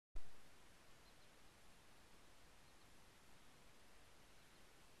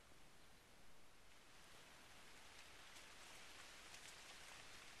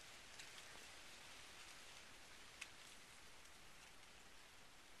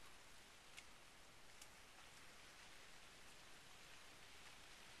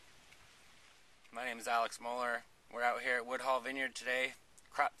is Alex Moeller. We're out here at Woodhall Vineyard today,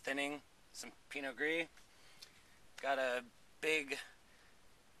 crop thinning some Pinot Gris. Got a big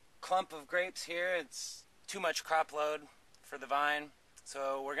clump of grapes here. It's too much crop load for the vine,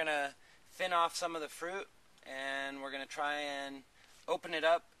 so we're gonna thin off some of the fruit, and we're gonna try and open it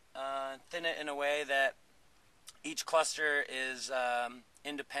up, thin it in a way that each cluster is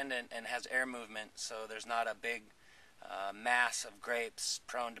independent and has air movement, so there's not a big mass of grapes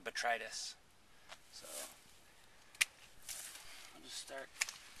prone to botrytis. So I'll just start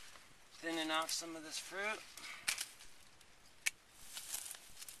thinning off some of this fruit.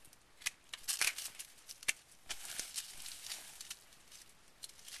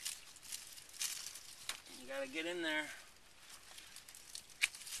 You gotta get in there.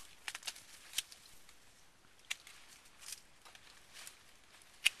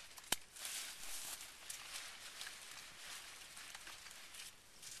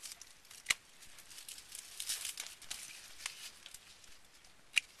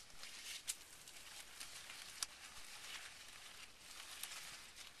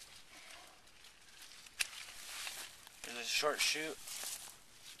 There's a short shoot.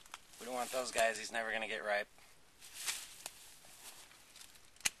 We don't want those guys, he's never going to get ripe.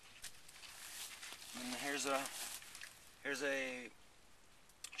 And here's a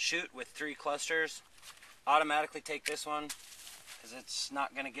shoot with 3 clusters. Automatically take this one because it's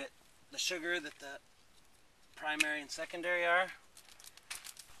not going to get the sugar that the primary and secondary are.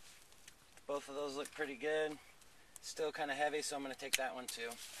 Both of those look pretty good. Still kind of heavy, so I'm going to take that one too.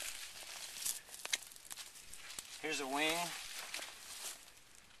 Here's a wing.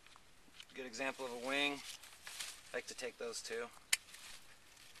 Good example of a wing. I like to take those too.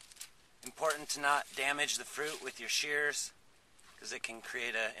 Important to not damage the fruit with your shears because it can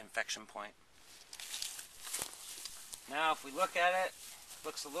create an infection point. Now if we look at it, it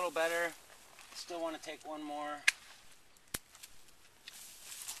looks a little better. Still want to take one more.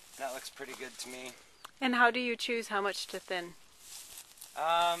 That looks pretty good to me. And how do you choose how much to thin?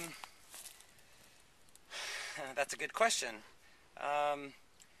 That's a good question.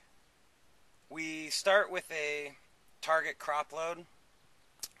 We start with a target crop load.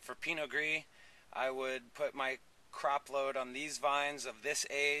 For Pinot Gris, I would put my crop load on these vines of this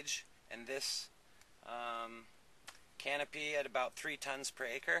age and this canopy at about 3 tons per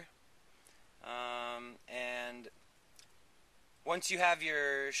acre. And once you have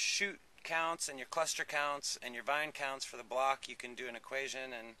your shoot counts and your cluster counts and your vine counts for the block, you can do an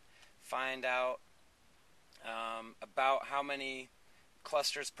equation and find out about how many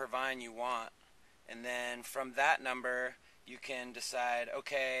clusters per vine you want, and then from that number you can decide,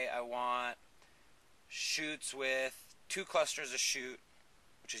 okay, I want shoots with 2 clusters a shoot,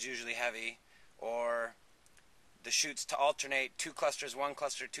 which is usually heavy, or the shoots to alternate 2 clusters, 1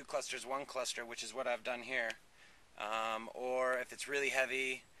 cluster, 2 clusters, 1 cluster, which is what I've done here. Or if it's really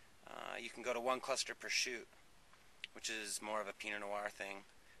heavy, you can go to 1 cluster per shoot, which is more of a Pinot Noir thing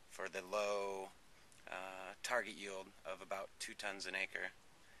for the low target yield of about 2 tons an acre,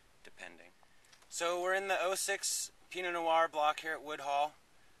 depending. So we're in the 06 Pinot Noir block here at Woodhall.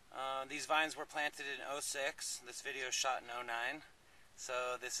 These vines were planted in 06. This video is shot in 09.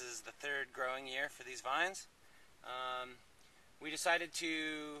 So this is the 3rd growing year for these vines. We decided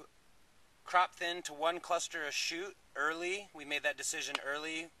to crop thin to 1 cluster a shoot early. We made that decision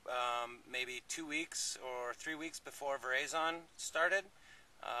early, maybe 2 weeks or 3 weeks before veraison started,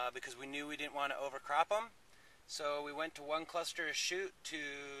 because we knew we didn't want to overcrop them. So we went to 1 cluster a shoot to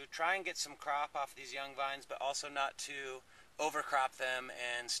try and get some crop off these young vines, but also not to overcrop them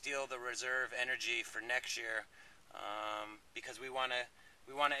and steal the reserve energy for next year, because we want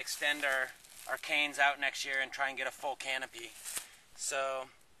to extend our canes out next year and try and get a full canopy. So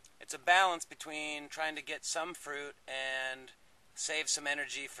it's a balance between trying to get some fruit and save some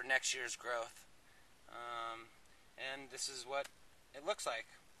energy for next year's growth. And this is what it looks like.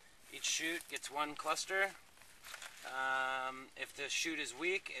 Each shoot gets 1 cluster. If the shoot is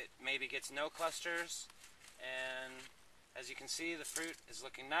weak, it maybe gets no clusters. And as you can see, the fruit is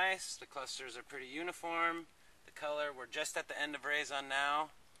looking nice. The clusters are pretty uniform. The color, we're just at the end of veraison now,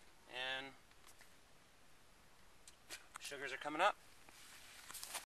 and sugars are coming up.